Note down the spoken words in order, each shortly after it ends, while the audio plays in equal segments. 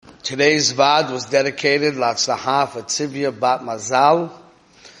Today's Vad was dedicated L'Atzlaha for Tzivya Bat Mazal,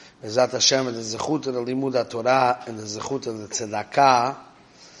 Bezat Hashem, and the Zechut of the Limud HaTorah, and the Zechut of the Tzedakah.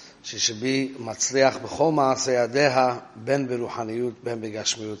 She should be Matzliach B'chol Ma'aseh Yadeha, Ben B'Ruhaniyut, Ben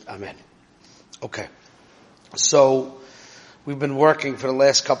B'Gashmiyut. Amen. Okay. So, we've been working for the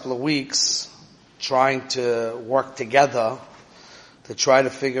last couple of weeks, trying to work together to try to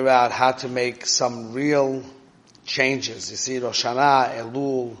figure out how to make some real changes. You see, Rosh Hashanah,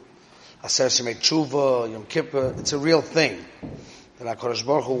 Elul, Aser Shemei Tshuva, Yom Kippur, it's a real thing that HaKadosh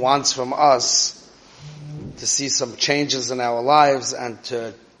Baruch Hu wants from us to see some changes in our lives and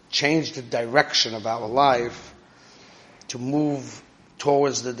to change the direction of our life to move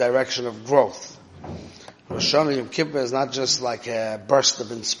towards the direction of growth. Rosh Hashanah, Yom Kippur is not just like a burst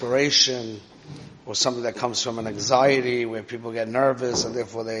of inspiration or something that comes from an anxiety where people get nervous and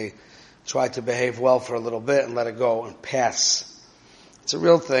therefore they try to behave well for a little bit and let it go and pass. It's a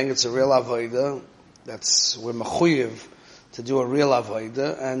real thing. It's a real avodah. We're mechuyev to do a real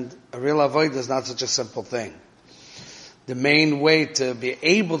avodah, and a real avodah is not such a simple thing. The main way to be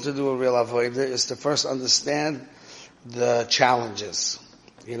able to do a real avodah is to first understand the challenges.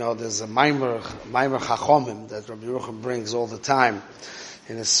 You know, there's a Maimer Chachomim that Rabbi Yerucham brings all the time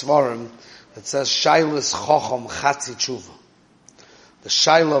in his Svarim that says, Shailas Chachom Chatzi Tshuva. The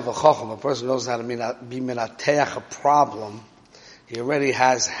Shaila of a Chacham, a person knows how to be minateach a problem, he already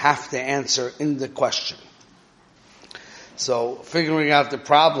has half the answer in the question. So, figuring out the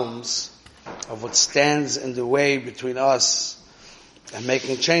problems of what stands in the way between us and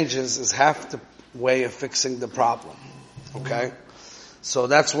making changes is half the way of fixing the problem. Okay? So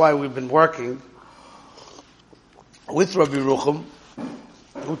that's why we've been working with Rabbi Yerucham,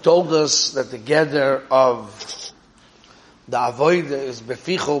 who told us that the gather of the avodah is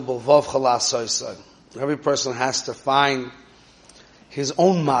befichol b'vav chalasoisai. Every person has to find his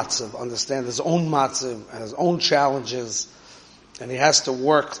own matzav, understand his own matzav and his own challenges, and he has to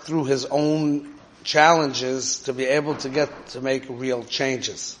work through his own challenges to be able to get to make real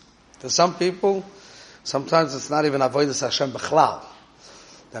changes. For some people, sometimes it's not even avodas Hashem b'chlal.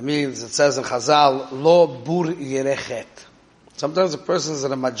 That means, it says in Chazal, lo bur yerechet. Sometimes a person is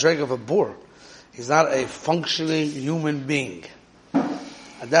in a madreg of a bur. He's not a functioning human being.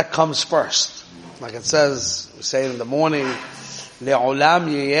 And that comes first. Like it says, we say it in the morning,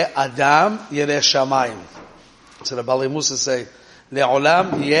 le'olam yeh adam yireh shamayim. So the Bali Musa say,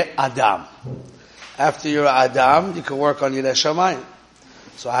 le'olam yeh adam. After you're Adam, you can work on yireh shamayim.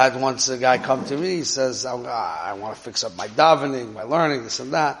 So I had once a guy come to me, he says, I want to fix up my davening, my learning, this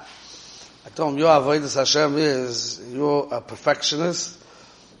and that. I told him, your avodas Hashem is, you're a perfectionist,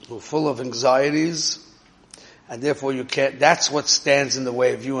 you're full of anxieties, and therefore you can't, that's what stands in the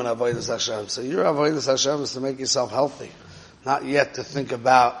way of you and avodas Hashem. So your avodas Hashem is to make yourself healthy, not yet to think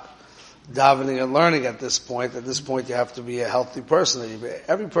about davening and learning at this point. At this point you have to be a healthy person.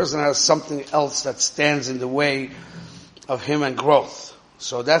 Every person has something else that stands in the way of him and growth.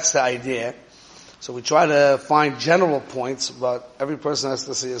 So that's the idea. So we try to find general points, but every person has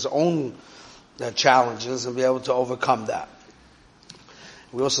to see his own challenges and be able to overcome that.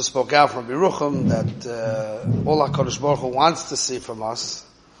 We also spoke out from Yerucham that all HaKadosh Baruch Hu wants to see from us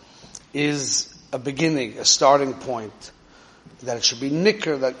is a beginning, a starting point, that it should be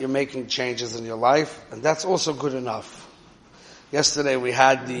nicker that you're making changes in your life, and that's also good enough. Yesterday we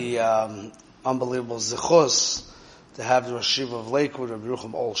had the unbelievable zichus to have the Rosh Yeshiva of Lakewood, Rabbi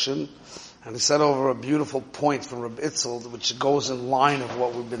Yerucham Olshin, and he said over a beautiful point from Rabbi Itzel, which goes in line of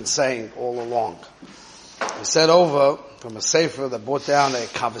what we've been saying all along. He said over from a sefer that brought down a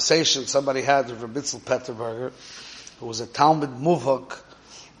conversation somebody had with Rabbi Itzel Petterberger, who was a Talmud Muvhak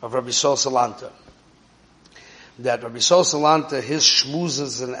of Rabbi Sol Salanta. That Rabbi Sol Salanta, his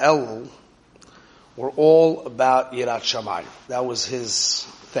shmuzas in Elul were all about Yirat Shamayim. That was his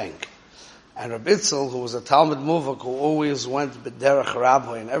thing. And Rabbi Itzel, who was a Talmud Muvhak, who always went b'derech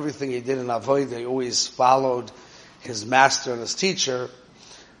Rabbi, and everything he did in Avodah, he always followed his master and his teacher.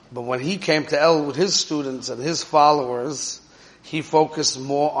 But when he came to El with his students and his followers, he focused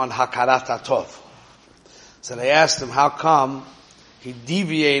more on Hakarat HaTov. So they asked him, how come he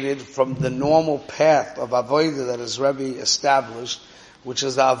deviated from the normal path of Avodah that his Rebbe established, which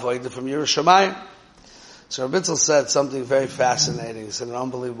is the Avodah from Yerushalayim? So Rabbi Itzel said something very fascinating. He said an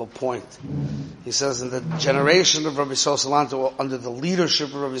unbelievable point. He says in the generation of Rabbi Sol Salanta, or under the leadership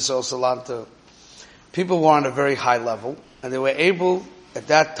of Rabbi Sol Salanta, people were on a very high level, and they were able at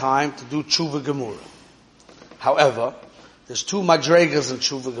that time to do Tshuva Gemura. However, there's two madregas in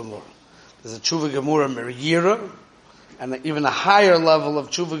Tshuva Gemura. There's a Tshuva Gemura Meriyira, and even a higher level of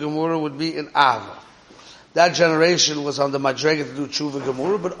Tshuva Gemura would be in Ava. that generation was on the Madrega to do Tshuva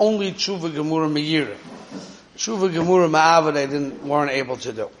Gemura, but only Tshuva Gemura Meira. Tshuva Gemura Ma'ava they weren't able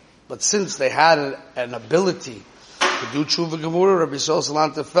to do. But since they had an ability to do Tshuva Gemura, Rabbi Yisrael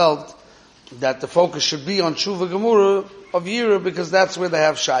Salanta felt that the focus should be on Tshuva Gemura of Yira because that's where they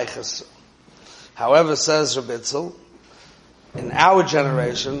have Shaykhs. However, says Rabbi Itzel, in our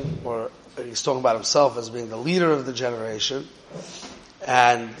generation, or he's talking about himself as being the leader of the generation,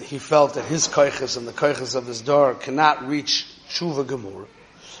 and he felt that his koiches and the koiches of his door cannot reach Tshuva Gemura.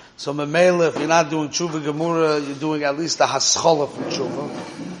 So Memela, if you're not doing Tshuva Gemura, you're doing at least a Haschola from Tshuva.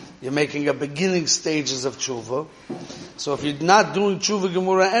 You're making a beginning stages of Tshuva. So if you're not doing Tshuva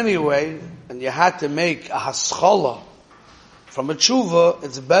Gemura anyway, and you had to make a Haschola from a Tshuva,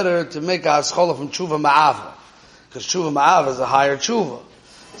 it's better to make a Haschola from Tshuva Ma'ava. Because Tshuva Ma'ava is a higher Tshuva.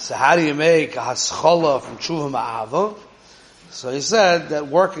 So how do you make a Haschola from Tshuva Ma'ava? So he said that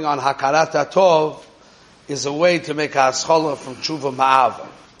working on Hakarat HaTov is a way to make a Haschola from Tshuva Ma'ava.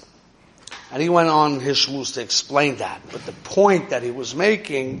 And he went on his shmuz to explain that. But the point that he was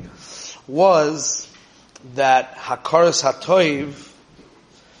making was that Hakaras HaTov,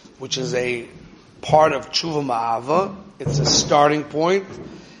 which is a part of Tshuva Ma'ava, it's a starting point,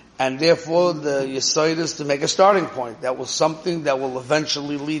 and therefore the Yesod is to make a starting point. That was something that will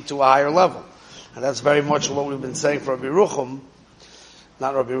eventually lead to a higher level. And that's very much what we've been saying for Rabbi Yerucham,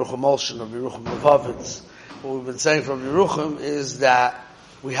 not Rabbi Yerucham Olshin, Rabbi Yerucham Levovitz. What we've been saying for Rabbi Yerucham is that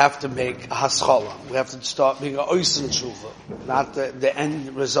we have to make a haschala. We have to start being a oisen tshuva, not the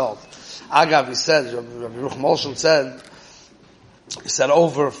end result. Agav, he said, Rabbi Yerucham Olshin he said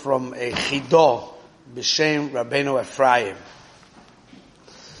over from a chido, b'shem Rabbeinu Ephraim,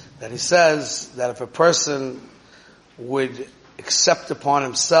 that he says that if a person would accept upon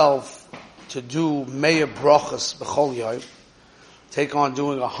himself to do Meya Brochas B'chol Yom, take on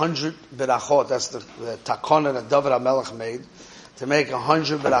doing 100 berachot, that's the takana that David HaMelech made, to make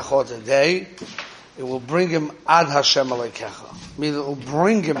 100 berachot a day, it will bring him ad Hashem Aleikecha. Meaning it will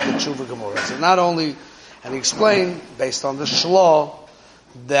bring him to Tshuva Gemura. So not only, and he explained, based on the Shlo,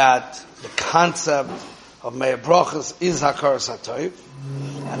 that the concept of Meya Brochas is Hakaras HaTov,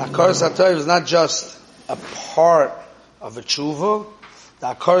 and Hakaras HaTov is not just a part of a Tshuva. The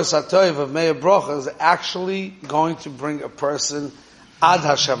Hakaras HaTov of Meya Brocha is actually going to bring a person ad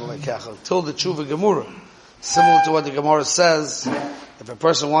Hashem Aleikecha, till the Tshuva Gemura. Similar to what the Gemara says, if a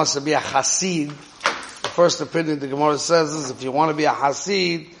person wants to be a Hasid, the first opinion the Gemara says is, if you want to be a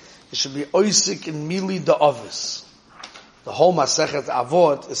Hasid, you should be Oisik in Mili Da'avis. The whole Masechet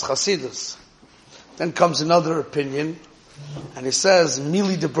Avot is Chasidus. Then comes another opinion, and he says,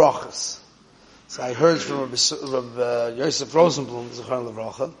 Mili de Brochas. So I heard from Rabbi Yosef Rosenblum, Zechron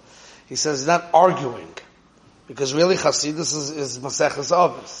Levracha, he says he's not arguing, because really Chasidus is Maseches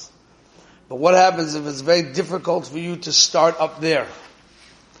Avos. But what happens if it's very difficult for you to start up there?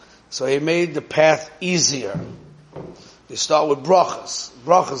 So he made the path easier. You start with Brachas.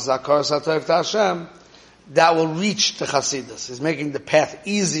 Brachas, Hakaras HaTov to Hashem, that will reach to Chasidus. He's making the path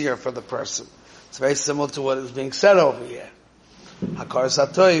easier for the person. It's very similar to what is being said over here. Hakaras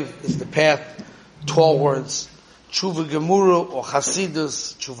HaTov is the path towards Tshuva Gemura or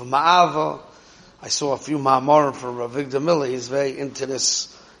Chasidus, Tshuva Ma'ava. I saw a few Ma'amorim from Rav Vigdor Miller. He's very into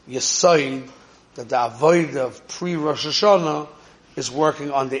this Yesod, that the Avodah of pre-Rosh Hashanah is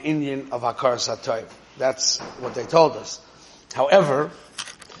working on the Inyan of Hakaras HaTov. That's what they told us. However,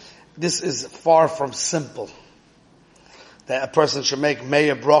 this is far from simple. That a person should make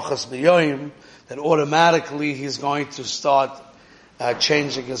Meya Brochas B'yoyim, that automatically he's going to start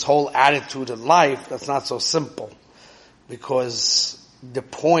changing his whole attitude in life. That's not so simple, because the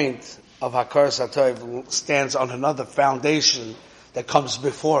point of Hakaras HaTov stands on another foundation that comes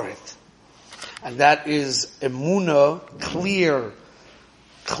before it, and that is emunah, clear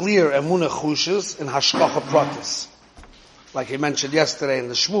emunah chushas in hashgacha pratis. Like he mentioned yesterday in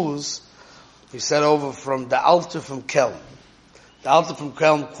the shmuz, he said over from the Alter from Kelm. The Alter from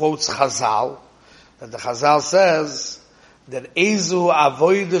Kelm quotes Chazal, that the Chazal says that Ezu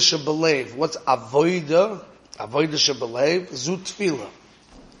avoida shebelev. What's avoida? Avoida shebelev, zu tefillah.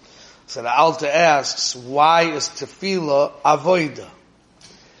 So the Alter asks, why is tefillah avoida?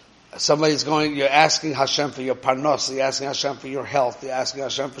 Somebody's you're asking Hashem for your parnos, you're asking Hashem for your health, you're asking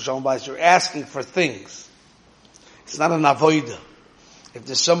Hashem for shalom bayis, you're asking for things. It's not an avoida. If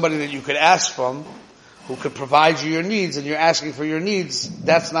there's somebody that you could ask from, who could provide you your needs, and you're asking for your needs,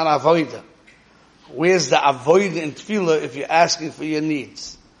 that's not avoida. Where's the avoida in tefillah if you're asking for your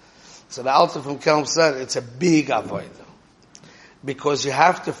needs? So the Alter from Kelm said it's a big avoida. Because you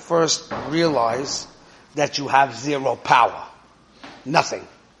have to first realize that you have zero power. Nothing.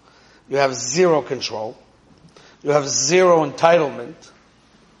 You have zero control. you have zero entitlement,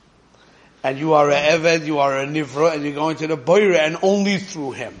 and you are a Eved, you are a Nivra, and you're going to the Boire, and only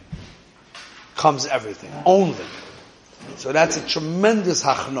through him comes everything. Only. So that's a tremendous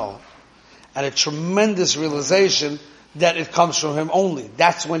hachno, and a tremendous realization that it comes from him only.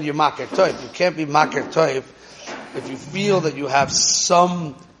 That's when you're Maker Toiv. You can't be Maker Toiv if you feel that you have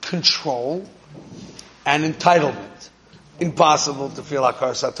some control and entitlement. Impossible to feel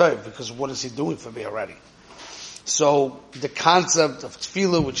Hakar Satoiv, because what is he doing for me already? So the concept of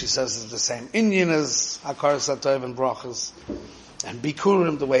Tefillah, which he says is the same Inyan as Hakar Satoiv and Brachas, and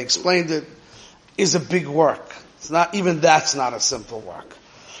Bikurim, the way he explained it, is a big work. It's not, even that's not a simple work.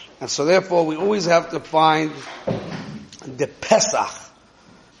 And so therefore we always have to find the Pesach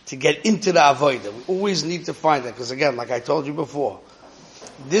to get into the Avodah. We always need to find it, because again, like I told you before,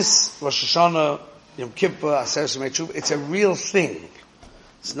 this Rosh Hashanah, Yom Kippur, Aser Shemei Tshuva, it's a real thing.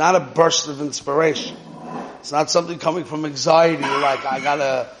 It's not a burst of inspiration. It's not something coming from anxiety, like I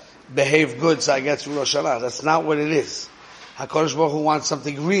gotta behave good so I get through Rosh Hashanah. That's not what it is. HaKadosh Baruch Hu wants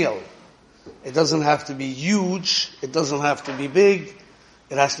something real. It doesn't have to be huge. It doesn't have to be big.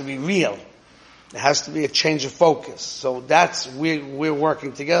 It has to be real. It has to be a change of focus. So that's, we're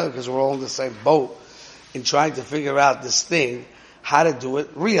working together because we're all in the same boat in trying to figure out this thing, how to do it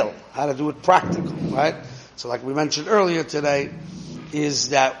real, how to do it practical, right? So like we mentioned earlier today, is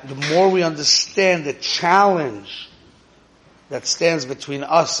that the more we understand the challenge that stands between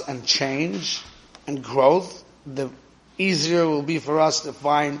us and change and growth, the easier it will be for us to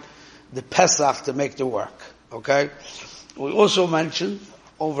find the Pesach to make the work. Okay? We also mentioned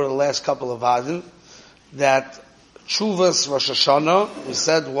over the last couple of Hadim that Tshuvas Rosh Hashanah, we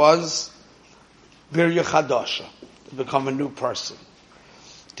said, was Birya Chadasha, to become a new person,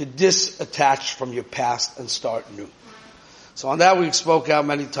 to disattach from your past and start new. So on that we spoke out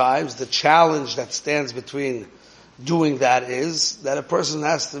many times. The challenge that stands between doing that is that a person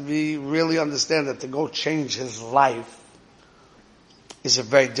has to be really understand that to go change his life is a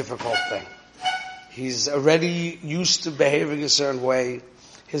very difficult thing. He's already used to behaving a certain way.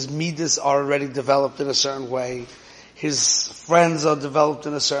 His midas are already developed in a certain way. His friends are developed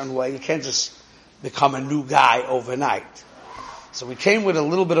in a certain way. You can't just become a new guy overnight. So we came with a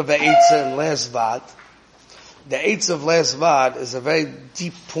little bit of an Eitzah in last Vad. The Eitzah of last Vad is a very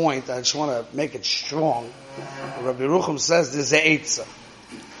deep point. I just want to make it strong. Rabbi Rucham says there's an Eitzah.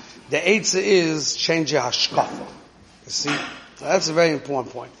 The Eitzah is change your hashkafa. You see? So that's a very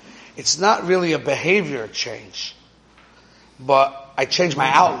important point. It's not really a behavior change, but I change my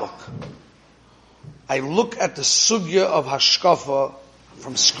outlook. I look at the sugya of hashkafa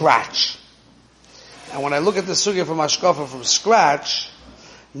from scratch. And when I look at the sugya from hashkafa from scratch,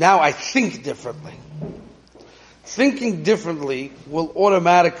 now I think differently. Thinking differently will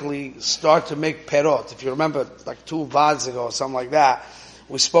automatically start to make perot. If you remember, like 2 vads ago or something like that,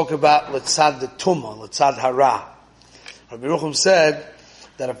 we spoke about letzad the tumah, letzad hara. Rabbi Rucham said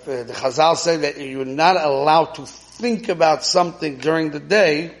that if the Chazal say that you're not allowed to think about something during the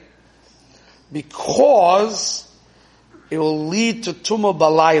day because it will lead to tumah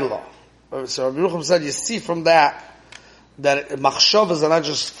balayla. So Rabbi Rucham said, you see from that machshavas are not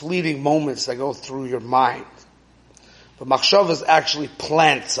just fleeting moments that go through your mind. But machshavas actually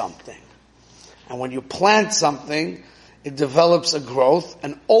plant something. And when you plant something, it develops a growth,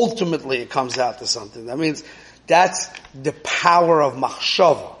 and ultimately it comes out to something. That means that's the power of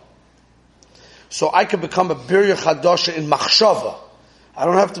machshava. So I can become a birya chadasha in machshava. I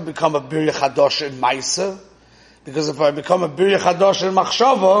don't have to become a birya chadasha in maisa, because if I become a birya chadasha in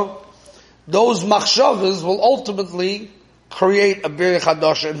machshava, those machshavas will ultimately create a birya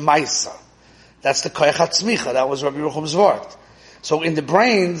chadasha in maisa. That's the koyach hatzmicha. That was Rabbi Rucham's word. So in the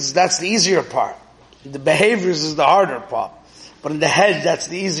brains, that's the easier part. In the behaviors is the harder part. But in the head, that's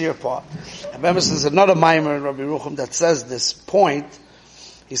the easier part. And remember, there's another mimer in Rabbi Rucham that says this point.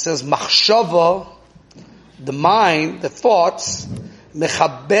 He says, machshava, the mind, the thoughts,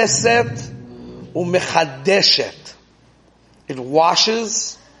 mechabeset umechadeshet. It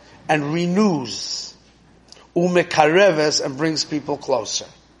washes and renews. Umekareves, and brings people closer.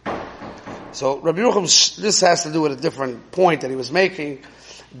 So Rabbi Rucham, this has to do with a different point that he was making,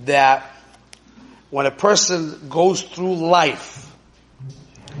 that when a person goes through life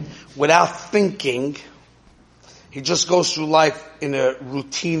without thinking, he just goes through life in a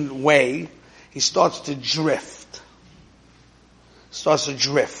routine way, he starts to drift.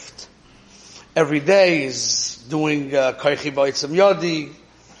 Every day he's doing koichi ba'etzem yodi,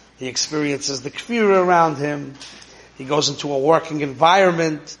 he experiences the kfira around him, he goes into a working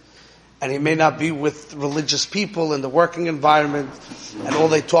environment, and he may not be with religious people in the working environment, and all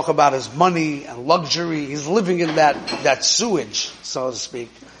they talk about is money and luxury. He's living in that sewage, so to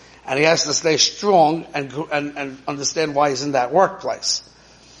speak, and he has to stay strong and understand why he's in that workplace.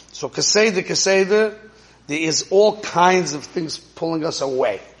 So Keseda, there is all kinds of things pulling us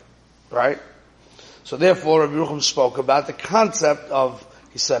away, right? So therefore, Rabbi Yerucham spoke about the concept of,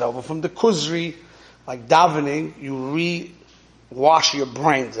 he said, over from the kuzri, like davening, you re-wash your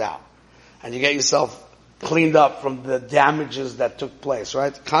brains out. And you get yourself cleaned up from the damages that took place,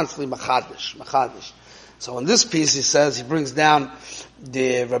 right? Constantly machadish. So in this piece, he says, he brings down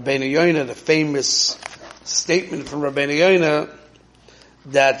the Rabbeinu Yoina, the famous statement from Rabbeinu Yoina,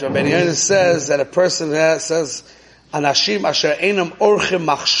 that Rabbeinu Yoina says that a person says, Anashim asher einam orchim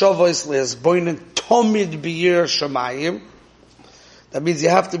machshavos lehezboinen tomid b'yir shamayim. That means you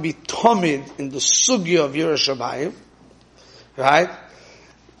have to be tomid in the sugya of yir shamayim, right?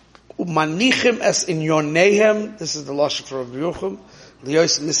 Umanichim es in yonehem. This is the lashon for Rabbi Yerucham.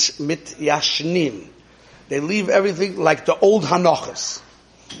 Liyos mit yashnin. They leave everything like the old Hanochas.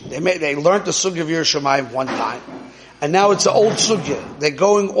 They learned the sugya of yir shamayim one time. And now it's an old sugya. They're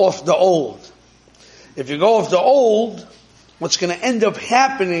going off the old. If you go off the old, what's going to end up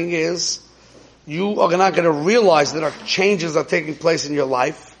happening is you are not going to realize that changes are taking place in your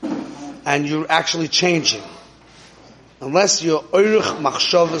life, and you're actually changing. Unless you're oirich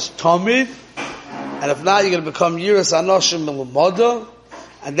machshavas tamid, and if not, you're going to become yiras anoshim milamoda,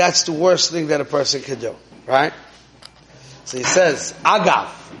 and that's the worst thing that a person can do, right? So he says, Agav,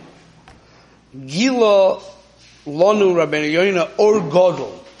 Gila Lonu Rabbeinu Yoina or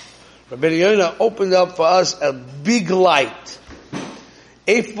Godel. Rabbeinu Yoina opened up for us a big light.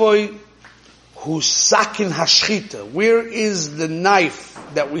 Efoy hu sakin hashchita. Where is the knife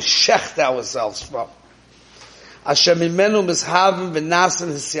that we shecht ourselves from? Asher mimenu mishavim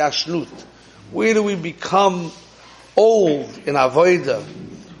v'nasen hisyashnut. Where do we become old in avodah?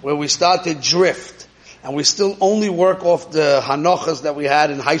 Where we start to drift, and we still only work off the hanochas that we had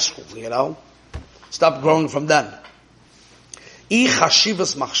in high school, Stop growing from them. I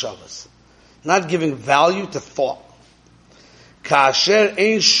chashivas machshavas. Not giving value to thought. Ka'asher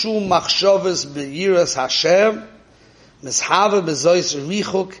ein shum machshavas beyiras Hashem, mishava bezois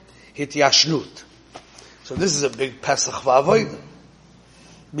richuk hityashnut. So this is a big Pesach v'avodah.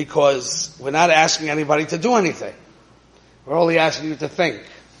 Because we're not asking anybody to do anything. We're only asking you to think.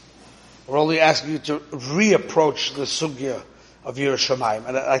 We're only asking you to reapproach the sugya of Yerushalayim.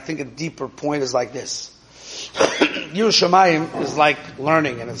 And I think a deeper point is like this. Yerushalayim is like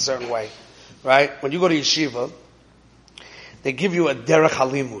learning in a certain way, right? When you go to yeshiva, they give you a derech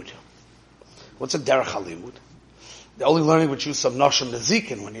halimud. What's a derech halimud? They're only learning with you some noshim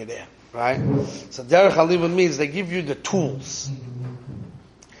nezikin when you're there, right? So derech halimud means they give you the tools.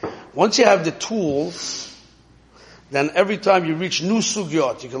 Once you have the tools, then every time you reach new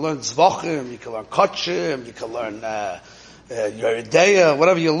sugyot, you can learn tzvachim, you can learn kachim, you can learn Yeridea,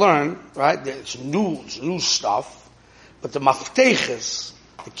 whatever you learn, right? It's new stuff. But the mafteches,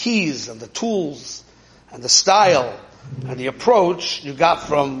 the keys and the tools and the style and the approach you got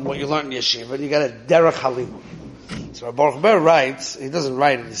from what you learned in yeshiva, and you got a derech halimud. So Rabbi Baruch Ber writes, he doesn't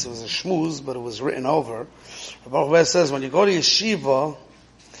write it, it was a shmuz, but it was written over. Rabbi Baruch Ber says, when you go to yeshiva,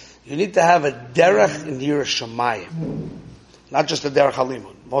 you need to have a derech in Yerushalayim. Not just a derech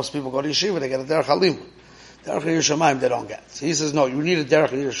halimud. Most people go to yeshiva, they get a derech halimud. Derech in Yerushalayim they don't get. So he says, no, you need a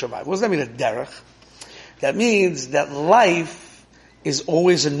derech in Yerushalayim. What does that mean, a derech? That means that life is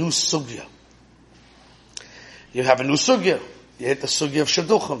always a new sugya. You have a new sugya. You hit the sugya of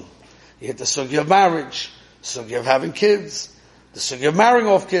shidduchim. You hit the sugya of marriage. The sugya of having kids. The sugya of marrying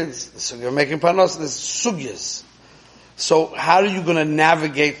off kids. The sugya of making panos. There's sugyas. So how are you going to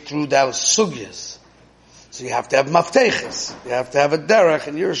navigate through those sugyas? So you have to have mafteches. You have to have a derech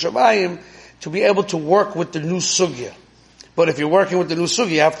in Yerushalayim to be able to work with the new sugya. But if you're working with the new sugya,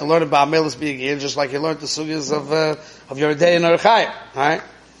 you have to learn about Melis B'Yigir, just like you learned the sugyas of Yeridei and Archayim, right?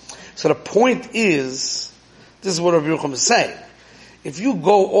 So the point is, this is what Rabbi Yerucham is saying. If you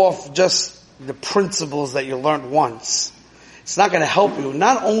go off just the principles that you learned once, it's not going to help you,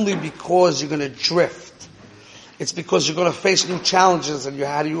 not only because you're going to drift, it's because you're going to face new challenges and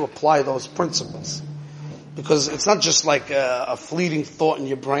how do you apply those principles? Because it's not just like a fleeting thought in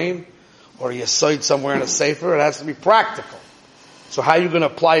your brain, or you cite somewhere in a sefer. It has to be practical. So how are you going to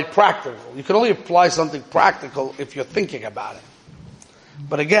apply it practical? You can only apply something practical if you're thinking about it.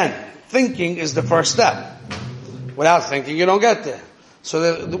 But again, thinking is the first step. Without thinking, you don't get there.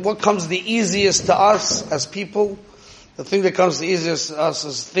 So what comes the easiest to us as people? The thing that comes the easiest to us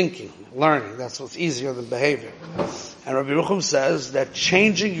is thinking, learning. That's what's easier than behavior. And Rabbi Yerucham says that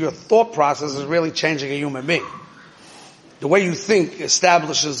changing your thought process is really changing a human being. The way you think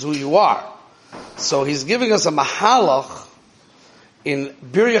establishes who you are. So he's giving us a mahalach in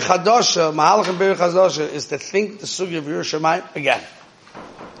Birya Chadasha. Mahalach in Birya Chadasha is to think the Sugya of Yerushalayim again,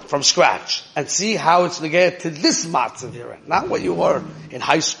 from scratch, and see how it's negated to this matzav you're in. Not what you were in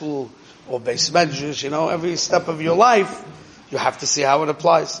high school or Beis Medrash. Every step of your life, you have to see how it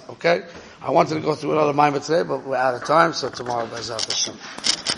applies. Okay? I wanted to go through another Maimah today, but we're out of time, so tomorrow, B'ezrat Hashem.